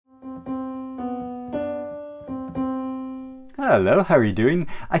Hello, how are you doing?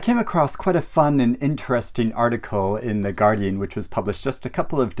 I came across quite a fun and interesting article in The Guardian, which was published just a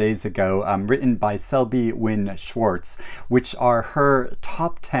couple of days ago, written by Selby Wynn Schwartz, which are her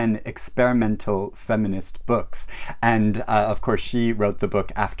top 10 experimental feminist books. And of course, she wrote the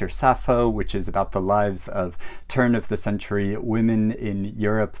book After Sappho, which is about the lives of turn-of-the-century women in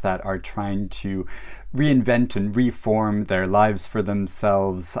Europe that are trying to reinvent and reform their lives for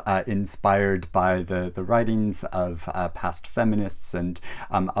themselves, inspired by the writings of past feminists and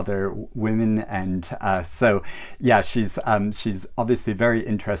other women. And so yeah, she's obviously very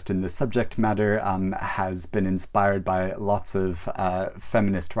interested in the subject matter, has been inspired by lots of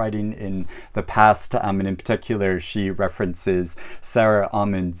feminist writing in the past, and in particular she references Sara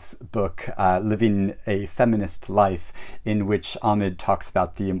Ahmed's book Living a Feminist Life, in which Ahmed talks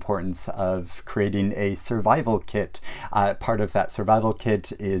about the importance of creating a survival kit. Part of that survival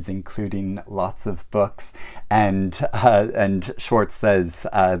kit is including lots of books, and Schwartz says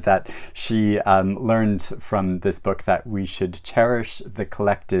that she learned from this book that we should cherish the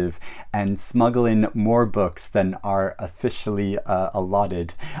collective and smuggle in more books than are officially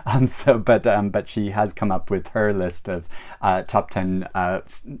allotted. But she has come up with her list of top 10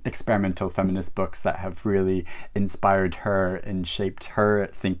 experimental feminist books that have really inspired her and shaped her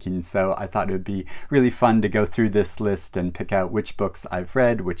thinking. So I thought it would be really fun to go through this list and pick out which books I've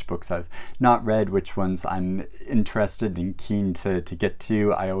read, which books I've not read, which ones I'm interested and keen to get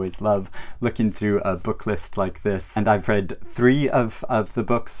to. I always love looking through a book list like this, and I've read 3 of the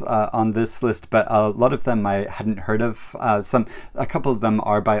books on this list, but a lot of them I hadn't heard of. A couple of them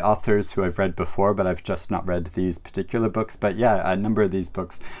are by authors who I've read before, but I've just not read these particular books. But yeah, a number of these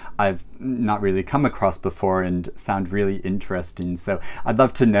books I've not really come across before and sound really interesting. So I'd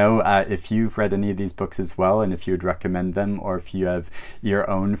love to know if you've read any of these books as well, and if you would recommend them, or if you have your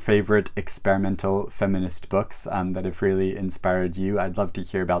own favorite experimental feminist books that have really inspired you. I'd love to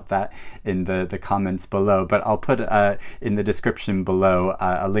hear about that in the comments below. But I'll put in the description below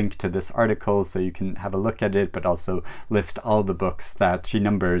a link to this article so you can have a look at it, but also list all the books that she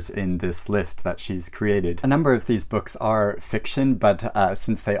numbers in this list that she's created. A number of these books are fiction, but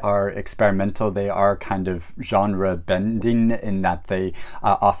since they are experimental, they are kind of genre bending in that they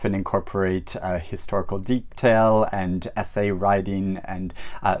often incorporate historical detail and essay writing and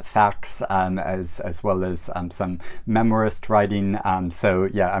facts, as well as some memoirist writing. So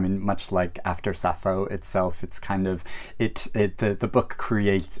yeah, I mean, much like After Sappho itself, it's kind of the book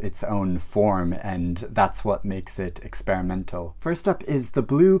creates its own form, and that's what makes it experimental. First up is The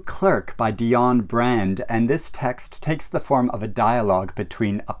Blue Clerk by Dionne Brand, and this text takes the form of a dialogue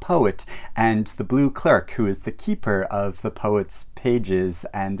between a poet and the Blue Clerk, who is the keeper of the poet's pages,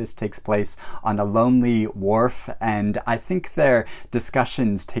 and this takes place on a lonely wharf, and I think their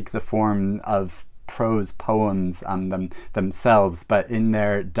discussions take the form of prose poems themselves, but in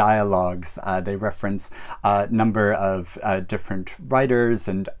their dialogues they reference a number of different writers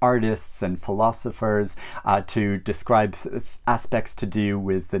and artists and philosophers to describe aspects to do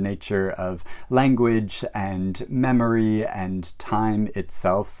with the nature of language and memory and time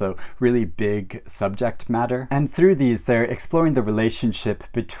itself. So really big subject matter. And through these, they're exploring the relationship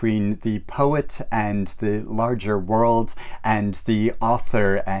between the poet and the larger world, and the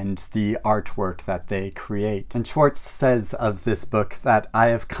author and the artwork that they create. And Schwartz says of this book that I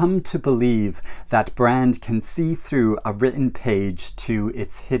have come to believe that Brand can see through a written page to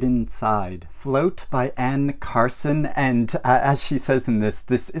its hidden side. Float by Anne Carson, and as she says in this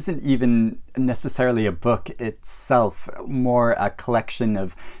isn't even necessarily a book itself, more a collection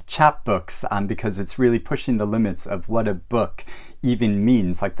of chapbooks, because it's really pushing the limits of what a book even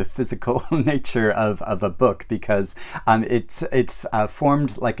means, like the physical nature of a book, because it's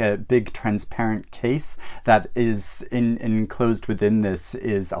formed like a big transparent case that is enclosed within this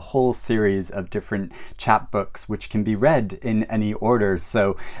is a whole series of different chapbooks which can be read in any order.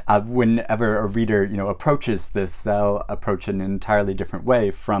 So whenever a reader approaches this, they'll approach it in an entirely different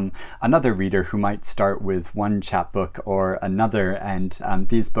way from another reader who might start with one chapbook or another. And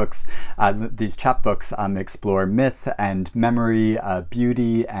these chapbooks explore myth and memory,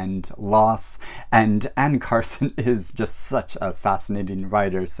 beauty and loss, and Anne Carson is just such a fascinating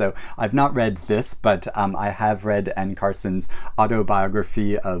writer. So I've not read this, but I have read Anne Carson's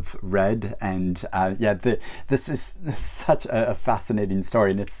autobiography of Red, and yeah, this is such a fascinating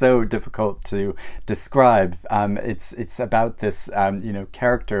story, and it's so difficult to describe. It's about this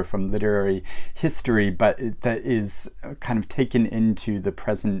character from literary history, but that is kind of taken into the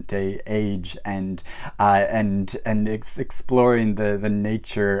present day age, and it's exploring exploring the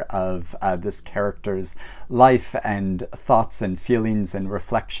nature of this character's life and thoughts and feelings and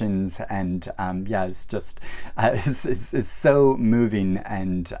reflections, and yeah, it's just is so moving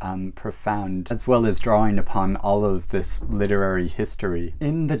and profound, as well as drawing upon all of this literary history.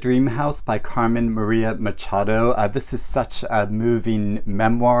 In The Dream House by Carmen Maria Machado, this is such a moving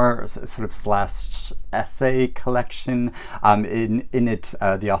memoir, sort of slash essay collection. In it,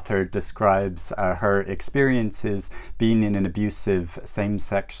 the author describes her experiences being in an abusive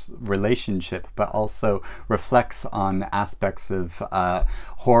same-sex relationship, but also reflects on aspects of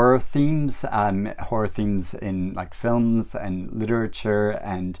horror themes in like films and literature,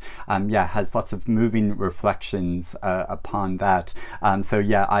 and yeah, has lots of moving reflections upon that. So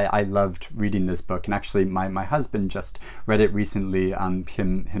yeah, I loved reading this book, and actually my husband just read it recently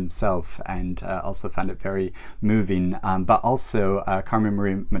himself, and also found it very moving. But also Carmen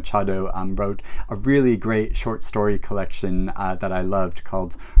Maria Machado wrote a really great short story collection that I loved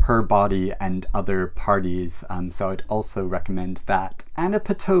called Her Body and Other Parties, so I'd also recommend that. Anna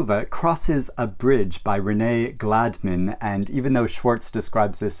Patova Crosses a Bridge by Renee Gladman, and even though Schwartz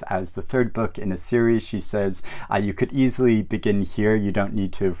describes this as the third book in a series, she says you could easily begin here, you don't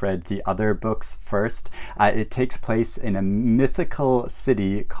need to have read the other books first. It takes place in a mythical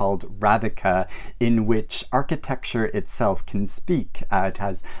city called Ravica, in which architecture itself can speak. It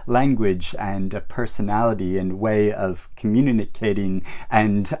has language and a personality and way of communicating,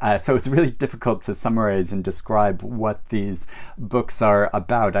 and so it's really difficult to summarize and describe what these books are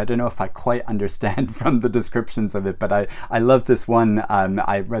about. I don't know if I quite understand from the descriptions of it, but I love this one.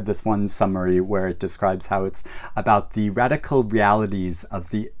 I read this one summary where it describes how it's about the radical realities of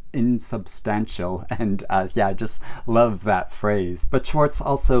the insubstantial, and yeah, I just love that phrase. But Schwartz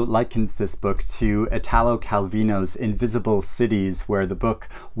also likens this book to Italo Calvino's Invisible Cities, where the book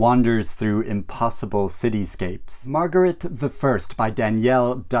wanders through impossible cityscapes. Margaret the First by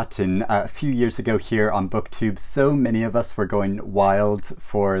Danielle Dutton. A few years ago here on BookTube, so many of us were going wild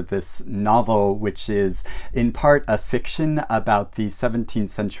for this novel, which is in part a fiction about the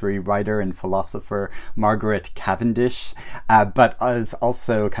 17th century writer and philosopher Margaret Cavendish, but is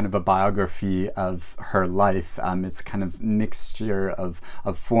also kind of a biography of her life. It's kind of mixture of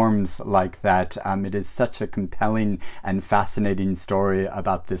forms like that. It is such a compelling and fascinating story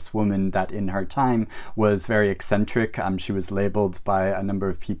about this woman that in her time was very eccentric. She was labeled by a number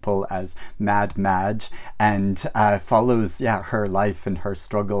of people as Mad Madge, and follows her life and her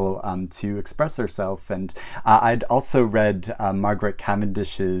struggle to express herself. And I'd also read Margaret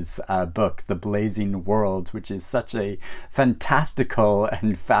Cavendish's book, The Blazing World, which is such a fantastical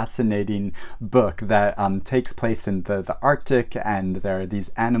and fascinating book that takes place in the Arctic, and there are these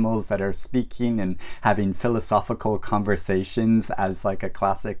animals that are speaking and having philosophical conversations. As like a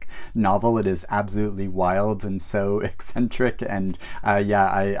classic novel, it is absolutely wild and so eccentric, and yeah,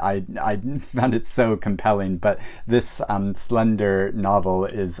 I found it so compelling. But this slender novel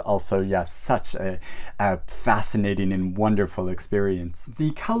is also, yes, such a fascinating and wonderful experience.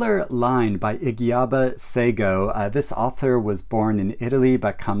 The Color Line by Igiaba Scego. This author was born in Italy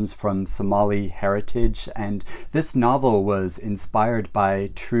but comes from Somali heritage, and this novel was inspired by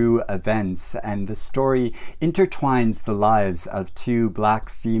true events, and the story intertwines the lives of two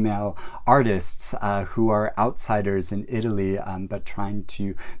black female artists who are outsiders in Italy, but trying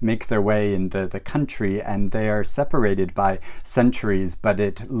to make their way in the country, and they are separated by centuries, but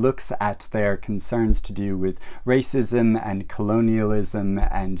it looks at their concerns to do with racism and colonialism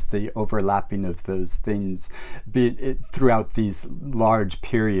and the overlapping of those things throughout these large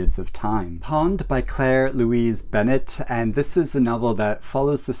periods of time. Pond by Claire-Louise Bennett, and this is a novel that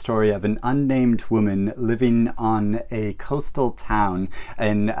follows the story of an unnamed woman living on a coastal town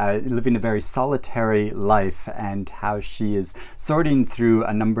and living a very solitary life, and how she is sorting through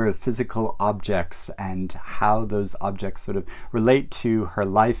a number of physical objects and how those objects sort of relate to her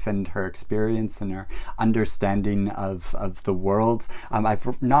life and her experience and her understanding of the world.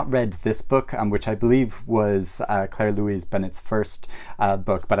 I've not read this book, which I believe was Claire-Louise Bennett's first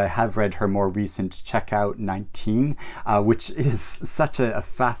book, but I have read her more recent Checkout 19, which is such a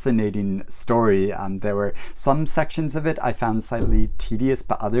fascinating story. There were some sections of it I found slightly tedious,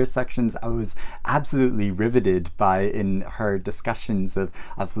 but other sections I was absolutely riveted by in her discussions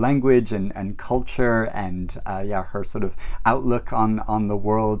of language and culture, and yeah, her sort of outlook on the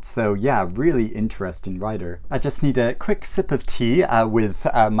world. So yeah, really interesting writer. I just need a quick sip of tea with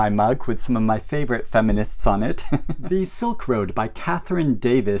my mug with some of my favorite feminists on it. The Silk Road by Kathryn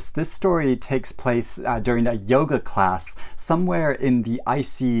Davis. This story takes place during a yoga class somewhere in the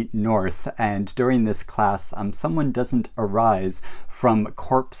icy north, and during this class someone doesn't arise from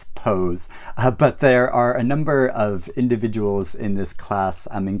corpse pose. But there are a number of individuals in this class,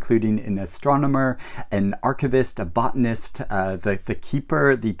 including an astronomer, an archivist, a botanist, the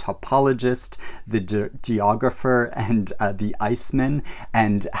keeper, the topologist, the geographer, and the iceman,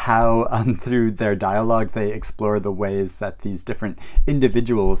 and how through their dialogue they explore the ways that these different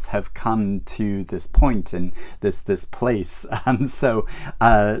individuals have come to this point and this place. So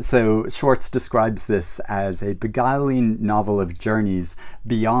Schwartz describes this as a beguiling novel of journeys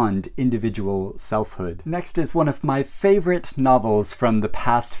beyond individual selfhood. Next is one of my favorite novels from the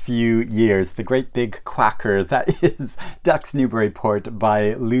past few years, The Great Big Quacker, that is Ducks Newburyport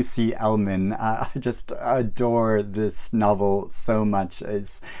by Lucy Ellmann. I just adore this novel so much.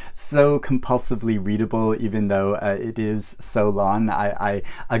 It's so compulsively readable, even though it is so long. I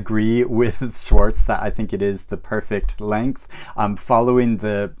agree with Schwartz that I think it is the perfect length, following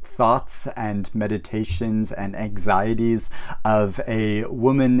the thoughts and meditations and anxieties of a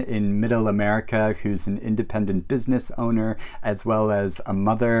woman in middle America who's an independent business owner, as well as a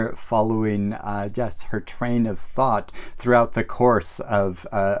mother, following her train of thought throughout the course of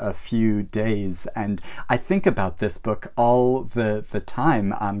a few days. And I think about this book all the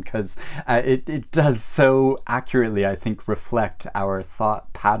time because it does so accurately, I think, reflect our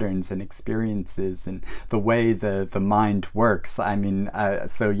thought patterns and experiences and the way the mind works. I mean,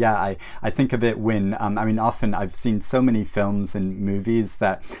 so yeah, I think of it when, I mean, often I've seen so many films and movies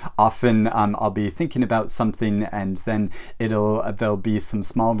that often I'll be thinking about something and then there'll be some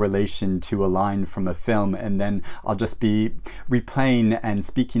small relation to a line from a film, and then I'll just be replaying and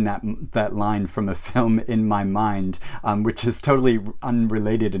speaking that line from a film in my mind, which is totally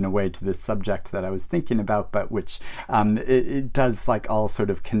unrelated in a way to this subject that I was thinking about, but which it does like all sort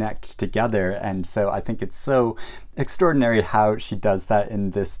of connect together. And so I think it's so extraordinary how she does that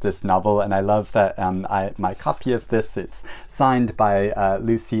in this novel, and I love that my copy of this, it's signed by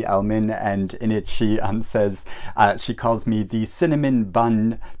Lucy Ellmann, and in it she says she calls me the cinnamon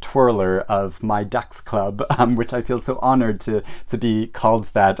bun twirler of my Ducks Club, which I feel so honored to be called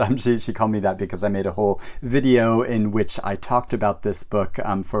that. She called me that because I made a whole video in which I talked about this book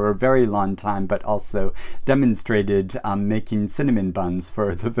for a very long time, but also demonstrated making cinnamon buns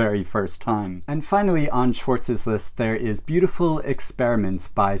for the very first time. And finally on Schwartz's list there is Beautiful Experiments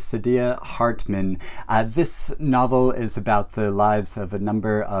by Saidiya Hartman. This novel is about the lives of a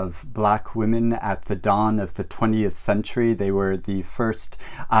number of black women at the dawn of the 20th century. They were the first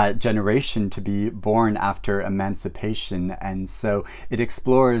generation to be born after emancipation, and so it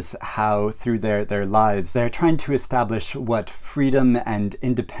explores how through their lives they're trying to establish what freedom and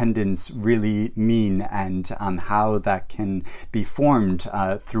independence really mean, and how that can be formed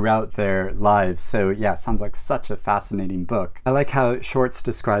throughout their lives. So yeah, sounds like such a fascinating book. I like how Schwartz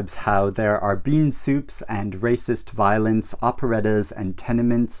describes how there are bean soups and racist violence, operettas and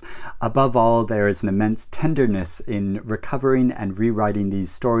tenements. Above all, there is an immense tenderness in recovering and rewriting these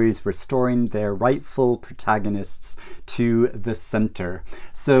stories, restoring their rightful protagonists to the center.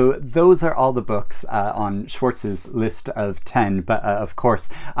 So those are all the books on Schwartz's list of 10, but of course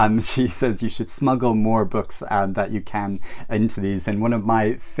she says you should smuggle more books that you can into these, and one of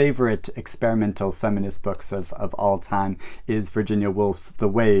my favorite experimental feminist books of all time is Virginia Woolf's The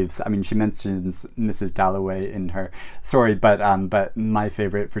Waves. I mean, she mentions Mrs. Dalloway in her story, but my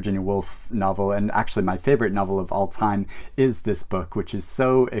favorite Virginia Woolf novel, and actually my favorite novel of all time, is this book, which is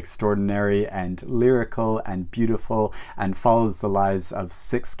so extraordinary and lyrical and beautiful and follows the lives of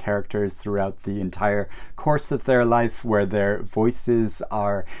 6 characters throughout the entire course of their life, where their voices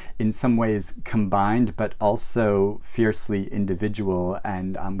are in some ways combined but also fiercely individual,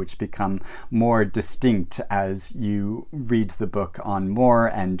 and which become more distinct as you read the book on more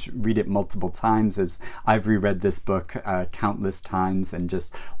and read it multiple times, as I've reread this book countless times and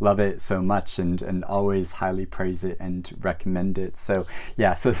just love it so much, and always highly praise it and recommend it. So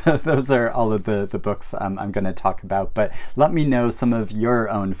yeah, so those are all of the books I'm going to talk about, but let me know some of your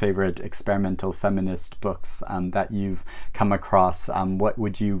own favorite experimental feminist books that you've come across. What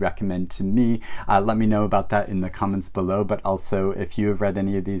would you recommend to me? Let me know about that in the comments below, but also if you have read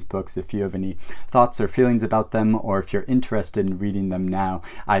any of these books, if you have any thoughts or feelings about them, or if you're interested in reading them now,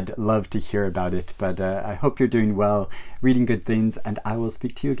 I'd love to hear about it. But I hope you're doing well, reading good things, and I will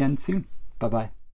speak to you again soon. Bye-bye.